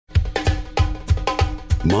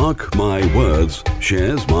Mark My Words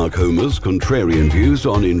shares Mark Homer's contrarian views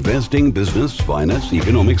on investing, business, finance,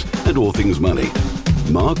 economics, and all things money.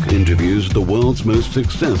 Mark interviews the world's most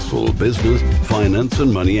successful business, finance,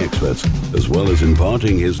 and money experts, as well as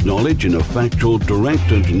imparting his knowledge in a factual,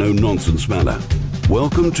 direct, and no-nonsense manner.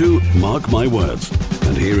 Welcome to Mark My Words,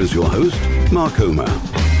 and here is your host, Mark Homer.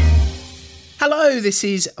 Hello, this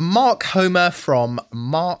is Mark Homer from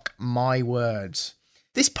Mark My Words.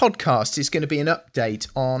 This podcast is going to be an update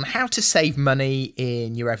on how to save money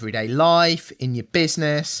in your everyday life, in your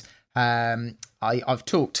business. I've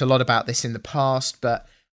talked a lot about this in the past, but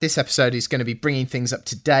this episode is going to be bringing things up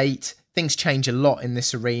to date. Things change a lot in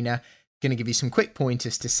this arena. Going to give you some quick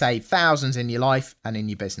pointers to save thousands in your life and in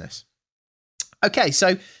your business. Okay,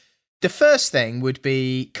 so the first thing would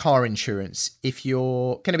be car insurance. If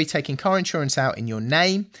you're going to be taking car insurance out in your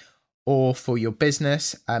name or for your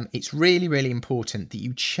business, it's really, really important that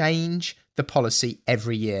you change the policy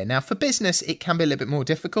every year. Now, for business, it can be a little bit more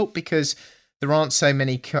difficult because there aren't so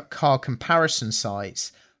many car comparison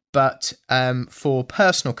sites. But for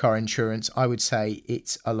personal car insurance, I would say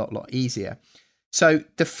it's a lot easier. So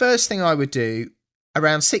the first thing I would do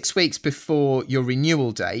around 6 weeks before your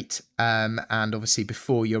renewal date, and obviously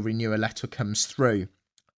before your renewal letter comes through,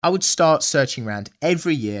 I would start searching around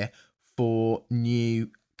every year for new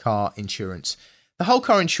car insurance. The whole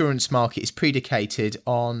car insurance market is predicated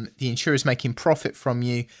on the insurers making profit from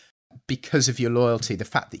you because of your loyalty, the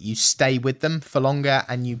fact that you stay with them for longer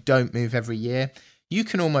and you don't move every year. You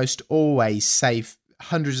can almost always save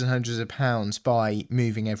hundreds and hundreds of pounds by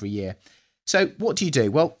moving every year. So what do you do?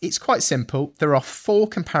 Well, it's quite simple. There are 4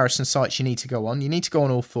 comparison sites you need to go on. You need to go on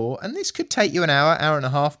all 4, and this could take you an hour and a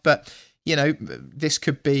half, but you know, this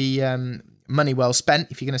could be money well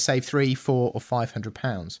spent if you're going to save 300, 400 or 500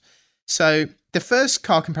 pounds. So the first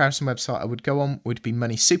car comparison website I would go on would be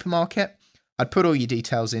Money Supermarket. I'd put all your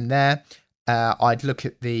details in there. I'd look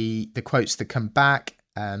at the quotes that come back.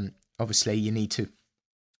 Obviously, you need to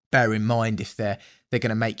bear in mind if they're going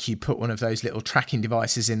to make you put one of those little tracking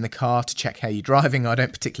devices in the car to check how you're driving. I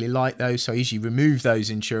don't particularly like those, so I usually remove those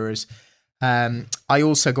insurers. I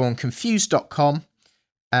also go on confused.com.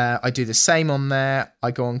 I do the same on there.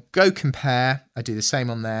 I go on Go Compare. I do the same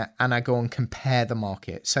on there. And I go on Compare the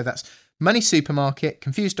Market. So that's Money Supermarket,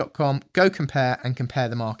 confused.com, Go Compare, and Compare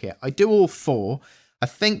the Market. I do all 4. I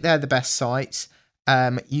think they're the best sites.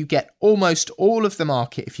 You get almost all of the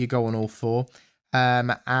market if you go on all 4.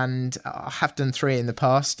 And I have done 3 in the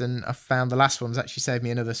past, and I found the last one's actually saved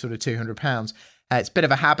me another sort of £200. It's a bit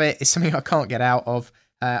of a habit. It's something I can't get out of.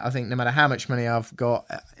 I think no matter how much money I've got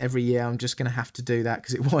every year, I'm just going to have to do that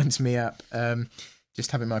because it winds me up.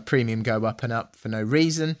 Just having my premium go up and up for no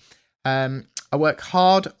reason. I work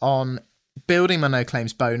hard on building my no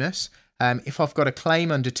claims bonus. If I've got a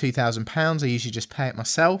claim under £2,000, I usually just pay it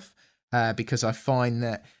myself because I find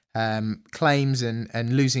that claims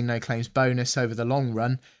and losing no claims bonus over the long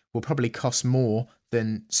run will probably cost more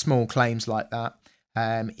than small claims like that.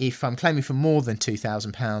 If I'm claiming for more than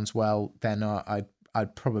 £2,000, well, then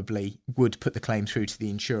I'd probably would put the claim through to the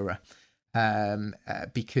insurer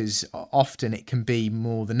because often it can be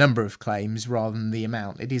more the number of claims rather than the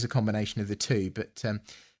amount. It is a combination of the two, but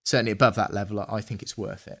certainly above that level, I think it's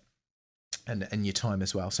worth it and your time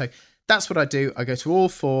as well. So that's what I do. I go to all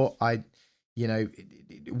 4. I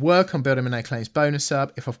work on building a no claims bonus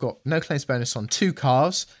up. If I've got no claims bonus on 2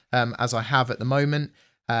 cars, as I have at the moment,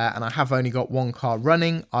 and I have only got 1 car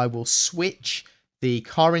running, I will switch the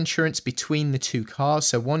car insurance between the 2 cars.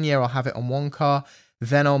 So 1 year I'll have it on 1 car,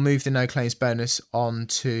 then I'll move the no claims bonus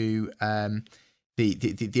onto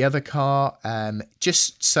the other car,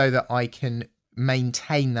 just so that I can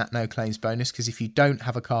maintain that no claims bonus. Because if you don't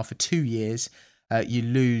have a car for 2 years, you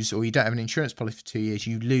lose, or you don't have an insurance policy for 2 years,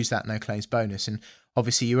 you lose that no claims bonus. And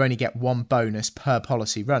obviously you only get 1 bonus per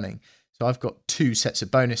policy running. So I've got 2 sets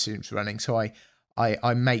of bonuses running. So I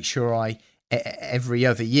make sure every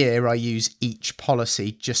other year I use each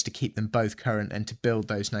policy just to keep them both current and to build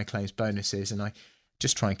those no claims bonuses. And I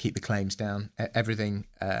just try and keep the claims down. Everything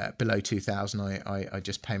below 2,000 I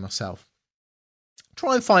just pay myself.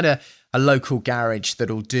 Try and find a local garage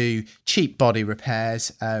that'll do cheap body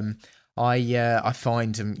repairs. I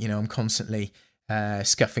find I'm constantly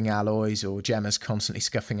scuffing alloys, or Gemma's constantly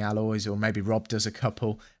scuffing alloys, or maybe Rob does a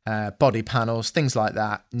couple. Body panels, things like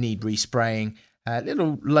that need respraying.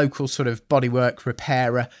 Little local sort of bodywork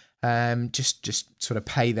repairer, just sort of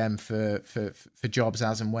pay them for jobs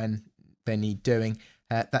as and when they need doing.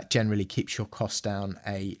 That generally keeps your costs down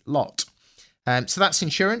a lot. So that's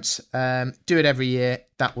insurance. Do it every year.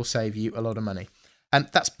 That will save you a lot of money.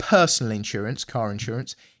 That's personal insurance, car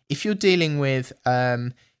insurance. If you're dealing with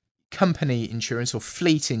company insurance or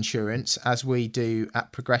fleet insurance, as we do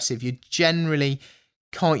at Progressive, you generally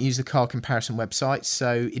can't use the car comparison website,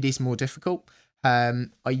 so it is more difficult. I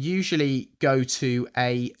usually go to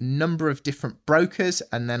a number of different brokers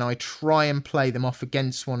and then I try and play them off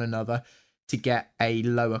against one another to get a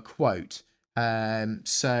lower quote.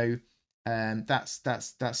 So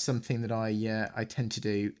that's something that I tend to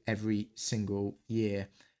do every single year.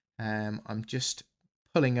 I'm just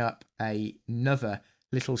pulling up another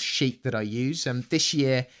little sheet that I use. This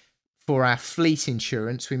year for our fleet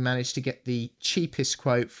insurance, we managed to get the cheapest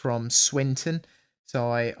quote from Swinton.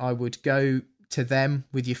 So I would go to them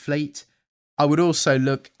with your fleet. I would also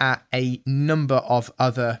look at a number of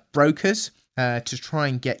other brokers to try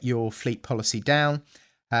and get your fleet policy down.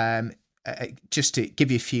 Just to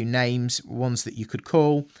give you a few names, ones that you could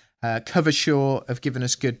call. CoverSure have given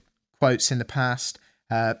us good quotes in the past.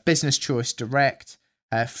 Business Choice Direct,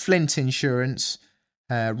 Flint Insurance,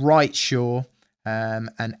 RightSure,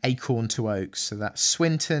 and Acorn to Oaks. So that's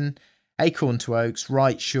Swinton, Acorn to Oaks,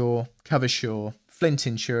 RightSure, CoverSure, Flint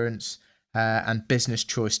Insurance, and Business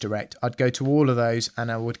Choice Direct. I'd go to all of those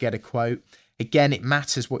and I would get a quote. Again, it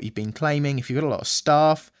matters what you've been claiming. If you've got a lot of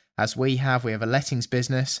staff, as we have a lettings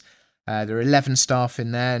business. There are 11 staff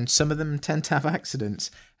in there, and some of them tend to have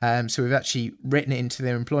accidents. So we've actually written it into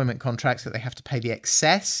their employment contracts that they have to pay the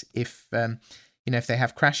excess if they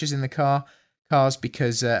have crashes in the cars,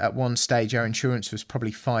 because at one stage our insurance was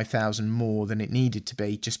probably $5,000 more than it needed to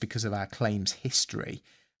be just because of our claims history,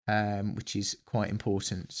 which is quite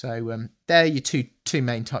important. So they're your two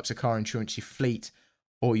main types of car insurance: your fleet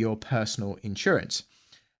or your personal insurance.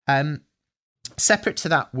 Separate to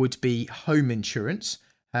that would be home insurance.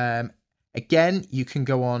 Again, you can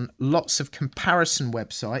go on lots of comparison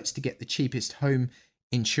websites to get the cheapest home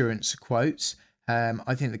insurance quotes.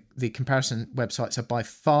 I think the comparison websites are by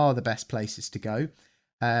far the best places to go.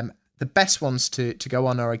 The best ones to go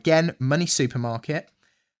on are, again, Money Supermarket,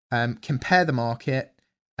 Compare the Market.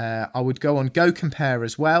 I would go on Go Compare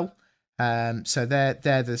as well. So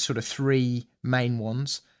they're the sort of three main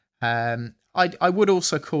ones. I would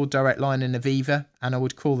also call Direct Line and Aviva, and I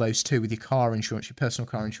would call those two with your car insurance, your personal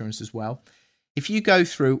car insurance as well. If you go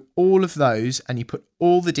through all of those and you put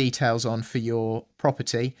all the details on for your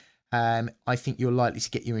property, I think you're likely to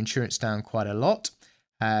get your insurance down quite a lot.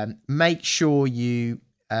 Make sure you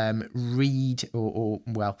read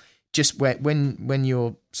just when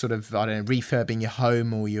you're sort of, refurbing your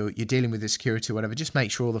home or you're dealing with the security or whatever, just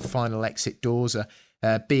make sure all the final exit doors are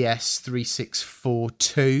BS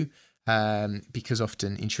 3642. Because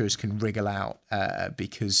often insurers can wriggle out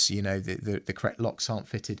because the correct locks aren't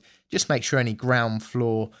fitted. Just make sure any ground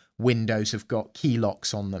floor windows have got key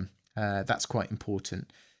locks on them. That's quite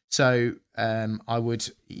important. So I would,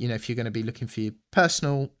 if you're going to be looking for your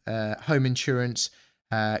personal home insurance,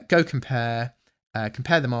 Go Compare,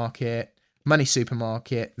 Compare the Market, Money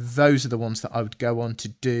Supermarket. Those are the ones that I would go on to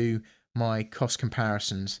do my cost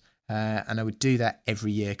comparisons. And I would do that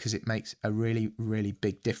every year because it makes a really, really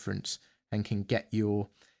big difference and can get the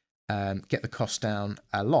cost down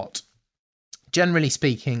a lot. Generally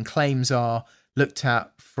speaking, claims are looked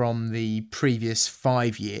at from the previous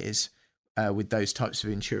 5 years with those types of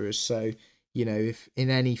insurers. So, if in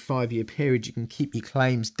any 5-year period you can keep your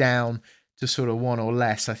claims down to sort of 1 or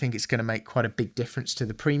less, I think it's going to make quite a big difference to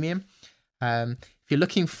the premium. If you're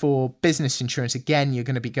looking for business insurance, again, you're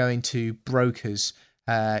going to be going to brokers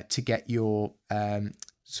to get your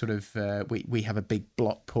we have a big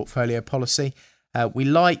block portfolio policy. We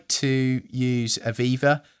like to use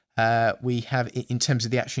Aviva. We have, in terms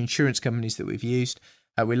of the actual insurance companies that we've used,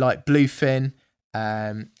 we like Bluefin,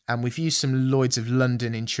 and we've used some Lloyd's of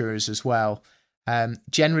London insurers as well.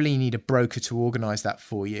 Generally, you need a broker to organise that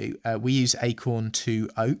for you. We use Acorn to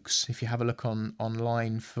Oaks. If you have a look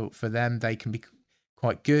online for them, they can be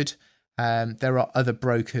quite good. There are other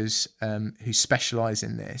brokers who specialise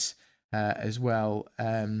in this as well.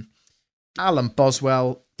 Alan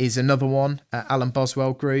Boswell is another one. Alan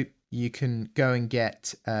Boswell Group. You can go and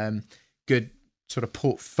get good sort of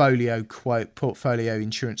portfolio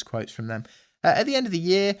insurance quotes from them. At the end of the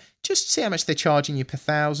year, just see how much they're charging you per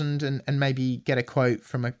thousand, and maybe get a quote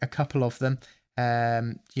from a couple of them.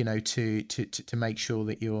 To make sure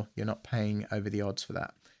that you're not paying over the odds for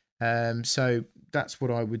that. So that's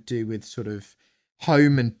what I would do with sort of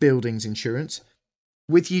home and buildings insurance.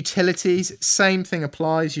 With utilities, same thing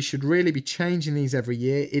applies. You should really be changing these every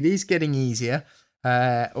year. It is getting easier,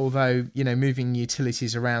 although, moving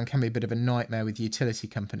utilities around can be a bit of a nightmare with utility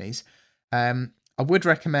companies. I would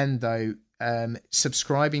recommend, though,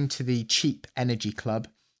 subscribing to the Cheap Energy Club.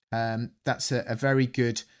 That's a very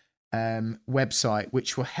good website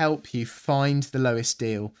which will help you find the lowest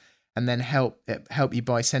deal. and then help you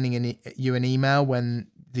by sending you an email when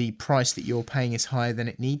the price that you're paying is higher than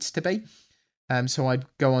it needs to be. So I'd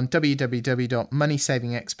go on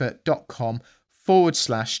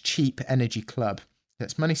www.moneysavingexpert.com/cheap energy club.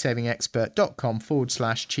 That's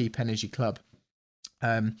moneysavingexpert.com/cheap energy club.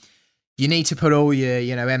 You need to put all your,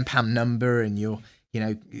 MPAM number and your,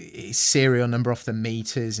 serial number off the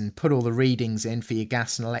meters, and put all the readings in for your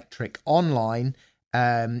gas and electric online.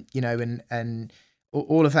 And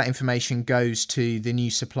all of that information goes to the new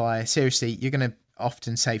supplier. Seriously, you're going to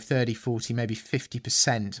often save 30, 40, maybe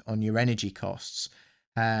 50% on your energy costs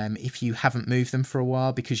if you haven't moved them for a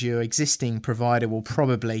while, because your existing provider will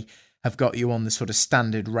probably have got you on the sort of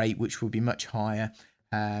standard rate, which will be much higher.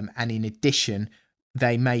 And in addition,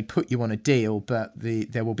 they may put you on a deal, but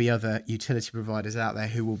there will be other utility providers out there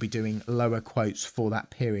who will be doing lower quotes for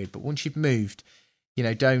that period. But once you've moved,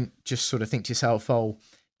 don't just sort of think to yourself, oh,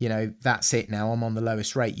 that's it now, I'm on the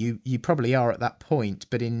lowest rate. You probably are at that point,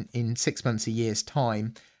 but in 6 months, a year's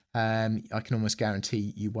time, I can almost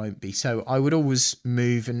guarantee you won't be. So I would always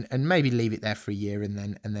move and maybe leave it there for a year and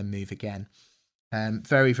then move again.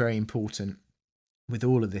 Very, very important with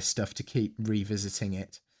all of this stuff to keep revisiting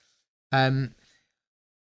it.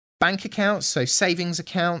 Bank accounts, so savings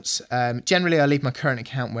accounts. Generally, I leave my current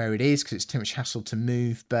account where it is because it's too much hassle to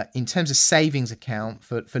move. But in terms of savings account,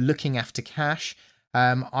 for looking after cash,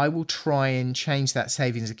 I will try and change that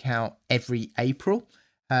savings account every April,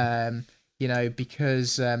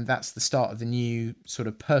 because that's the start of the new sort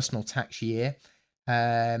of personal tax year.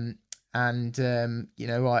 I want to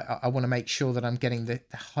make sure that I'm getting the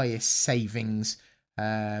highest savings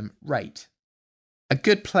rate. A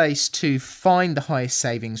good place to find the highest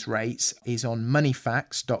savings rates is on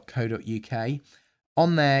moneyfacts.co.uk.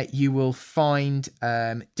 On there, you will find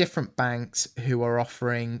different banks who are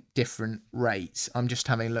offering different rates. I'm just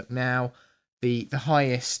having a look now. The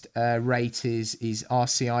highest rate is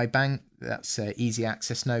RCI Bank. That's easy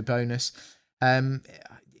access, no bonus.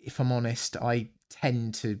 If I'm honest, I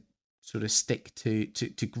tend to sort of stick to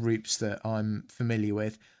groups that I'm familiar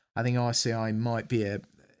with. I think RCI might be a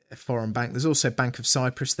foreign bank. There's also Bank of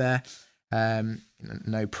Cyprus there.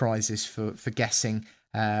 No prizes for guessing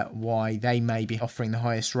why they may be offering the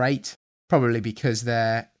highest rate. Probably because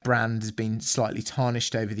their brand has been slightly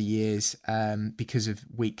tarnished over the years because of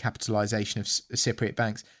weak capitalisation of Cypriot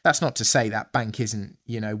banks. That's not to say that bank isn't,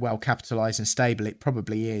 well capitalised and stable. It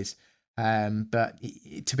probably is. But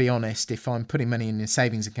to be honest, if I'm putting money in a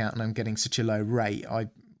savings account and I'm getting such a low rate, I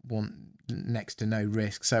want next to no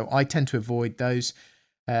risk. So I tend to avoid those.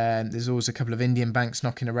 There's always a couple of Indian banks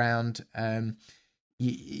knocking around.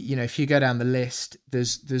 If you go down the list,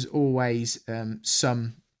 there's always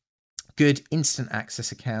some good instant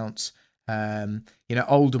access accounts.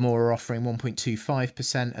 Aldermore are offering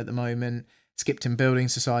 1.25% at the moment. Skipton Building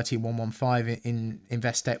Society 1.15%, in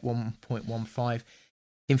Investec 1.15%.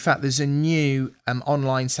 In fact, there's a new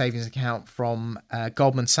online savings account from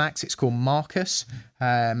Goldman Sachs. It's called Marcus,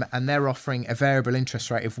 and they're offering a variable interest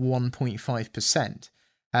rate of 1.5%.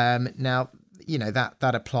 Now,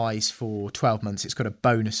 that applies for 12 months. It's got a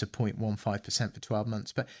bonus of 0.15% for 12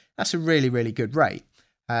 months, but that's a really, really good rate.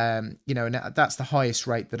 And that's the highest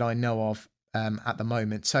rate that I know of at the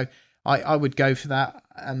moment. So I would go for that.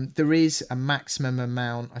 There is a maximum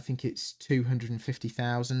amount. I think it's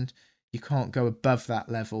 250,000. You can't go above that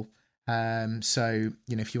level. So,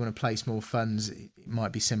 if you want to place more funds, it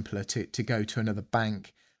might be simpler to go to another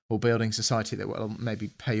bank or building society that will maybe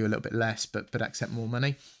pay you a little bit less, but accept more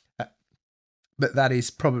money. But that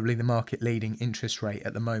is probably the market leading interest rate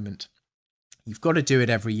at the moment. You've got to do it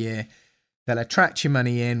every year. They'll attract your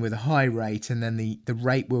money in with a high rate, and then the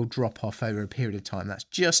rate will drop off over a period of time. That's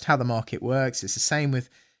just how the market works. It's the same with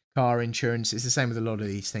car insurance. It's the same with a lot of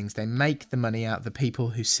these things. They make the money out of the people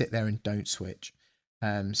who sit there and don't switch.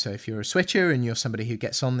 So if you're a switcher and you're somebody who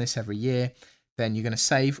gets on this every year, then you're going to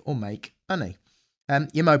save or make money.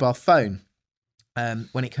 Your mobile phone,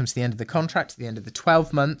 when it comes to the end of the contract, at the end of the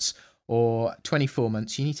 12 months or 24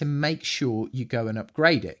 months, you need to make sure you go and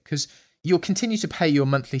upgrade it, because you'll continue to pay your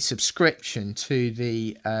monthly subscription to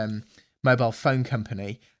the mobile phone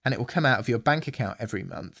company, and it will come out of your bank account every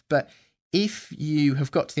month. But if you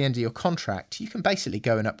have got to the end of your contract, you can basically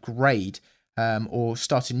go and upgrade or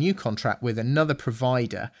start a new contract with another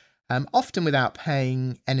provider, often without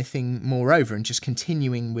paying anything more over, and just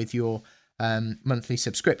continuing with your monthly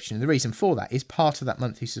subscription. And the reason for that is part of that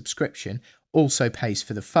monthly subscription also pays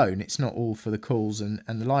for the phone. It's not all for the calls and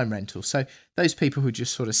the line rental. So those people who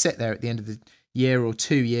just sort of sit there at the end of the year or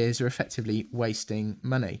 2 years are effectively wasting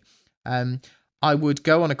money. I would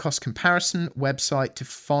go on a cost comparison website to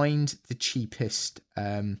find the cheapest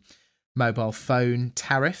mobile phone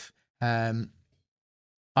tariff.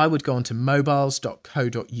 I would go onto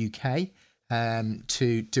mobiles.co.uk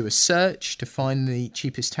to do a search to find the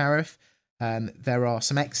cheapest tariff. There are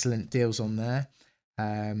some excellent deals on there.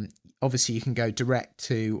 Obviously, you can go direct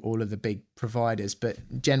to all of the big providers, but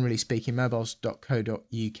generally speaking, mobiles.co.uk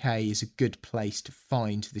is a good place to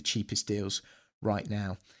find the cheapest deals right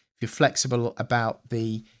now. If you're flexible about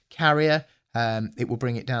the carrier, it will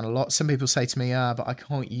bring it down a lot. Some people say to me, but I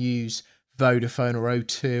can't use Vodafone or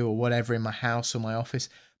O2 or whatever in my house or my office.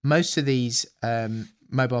 Most of these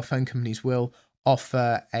mobile phone companies will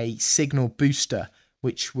offer a signal booster,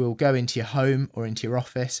 which will go into your home or into your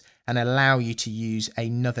office and allow you to use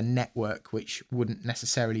another network, which wouldn't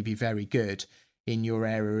necessarily be very good in your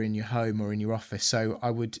area, in your home or in your office. So I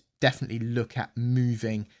would definitely look at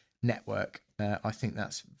moving network. I think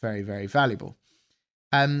that's very, very valuable.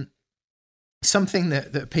 Something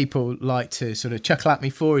that people like to sort of chuckle at me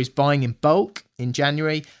for is buying in bulk in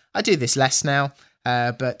January. I do this less now,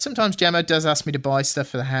 but sometimes Gemma does ask me to buy stuff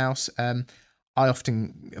for the house. I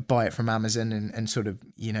often buy it from Amazon and sort of,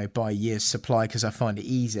 buy a year's supply because I find it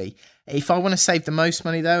easy. If I want to save the most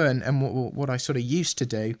money though, and what I sort of used to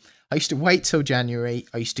do, I used to wait till January.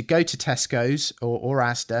 I used to go to Tesco's or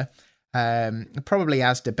Asda, probably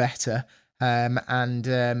Asda better. And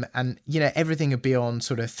everything would be on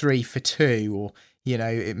sort of 3 for 2, or,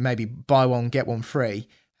 it maybe buy one, get one free.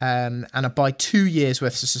 And I buy 2 years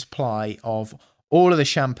worth of supply of all of the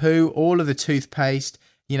shampoo, all of the toothpaste,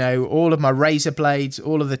 all of my razor blades,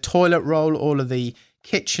 all of the toilet roll, all of the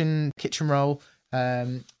kitchen roll.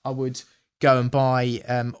 I would go and buy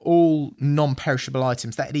all non-perishable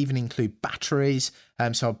items. That would even include batteries.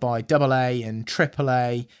 So I'd buy AA and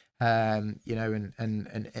AAA.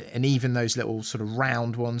 And even those little sort of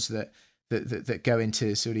round ones that go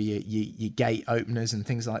into sort of your gate openers and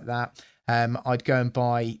things like that. I'd go and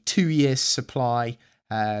buy 2 years supply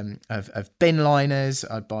of bin liners.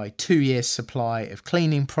 I'd buy 2 years supply of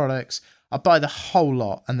cleaning products. I'd buy the whole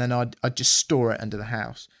lot, and then I'd just store it under the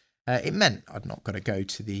house. It meant I'd not got to go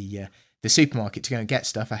to the supermarket to go and get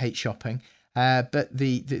stuff. I hate shopping. But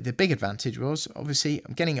the big advantage was, obviously,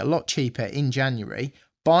 I'm getting it a lot cheaper in January,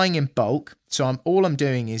 buying in bulk. So all I'm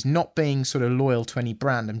doing is not being sort of loyal to any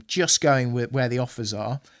brand. I'm just going with where the offers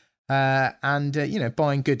are, and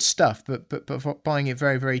buying good stuff, but buying it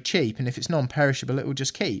very, very cheap. And if it's non-perishable, it will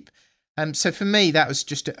just keep. So for me, that was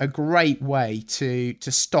just a great way to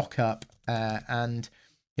stock up and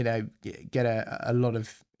get a lot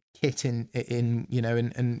of kit in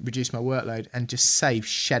and reduce my workload and just save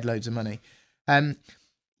shed loads of money.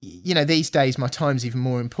 These days my time's even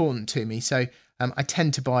more important to me, so I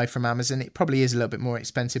tend to buy from Amazon. It probably is a little bit more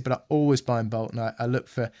expensive, but I always buy in bulk, and I look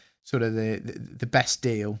for sort of the best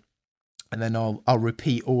deal, and then I'll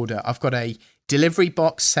repeat order. I've got a delivery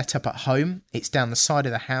box set up at home. It's down the side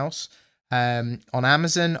of the house. On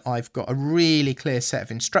Amazon, I've got a really clear set of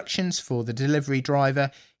instructions for the delivery driver.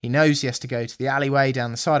 He knows he has to go to the alleyway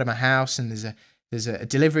down the side of my house, and there's a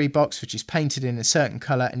delivery box which is painted in a certain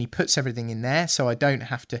colour, and he puts everything in there, so I don't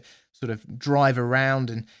have to sort of drive around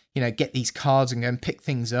and get these cards and go and pick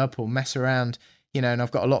things up or mess around, and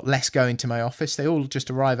I've got a lot less going to my office. They all just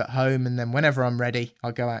arrive at home, and then whenever I'm ready,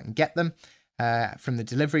 I'll go out and get them from the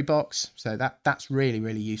delivery box. So that's really,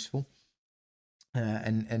 really useful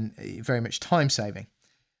and very much time saving.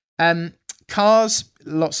 Cars,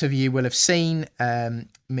 lots of you will have seen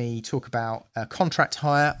me talk about contract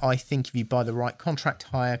hire. I think if you buy the right contract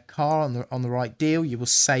hire car on the right deal, you will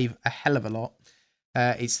save a hell of a lot.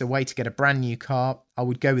 It's the way to get a brand new car. I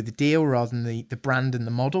would go with the deal rather than the brand and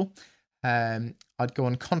the model. I'd go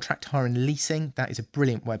on Contract Hire and Leasing. That is a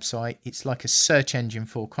brilliant website. It's like a search engine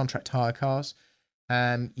for contract hire cars.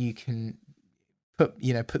 You can put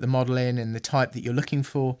the model in and the type that you're looking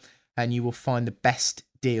for, and you will find the best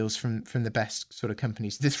deals from the best sort of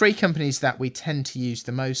companies. The 3 companies that we tend to use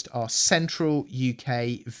the most are Central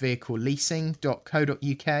UK Vehicle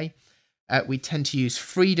Leasing.co.uk. We tend to use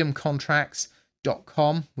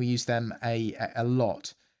freedomcontracts.com. We use them a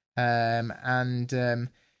lot. And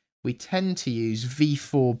we tend to use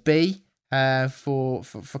V4B for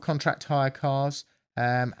contract hire cars.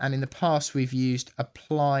 And in the past, we've used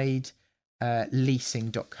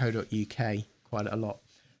appliedleasing.co.uk quite a lot.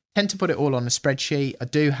 Tend to put it all on a spreadsheet. I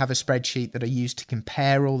do have a spreadsheet that I use to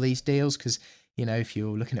compare all these deals because, if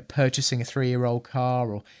you're looking at purchasing a 3-year-old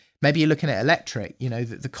car, or maybe you're looking at electric,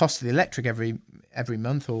 the cost of the electric every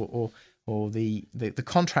month or the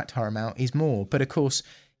contract hire amount is more. But of course,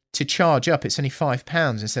 to charge up, it's only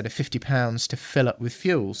 £5 instead of £50 to fill up with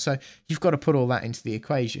fuel. So you've got to put all that into the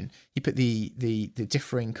equation. You put the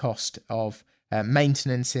differing cost of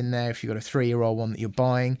maintenance in there. If you've got a 3-year-old one that you're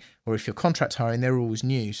buying, or if you're contract hiring, they're always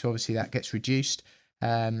new. So obviously that gets reduced.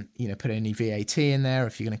 Put any VAT in there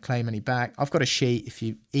if you're going to claim any back. I've got a sheet. If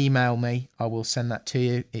you email me, I will send that to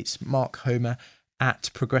you. It's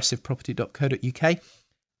markhomer@progressiveproperty.co.uk.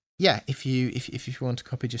 Yeah, if you want a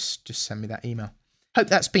copy, just send me that email. Hope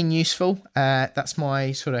that's been useful. That's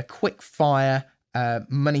my sort of quick fire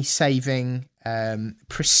money saving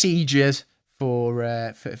procedures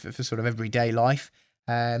for sort of everyday life.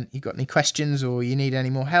 You've got any questions or you need any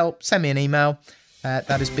more help, send me an email. That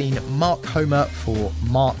has been Mark Homer for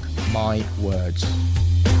Mark My Words.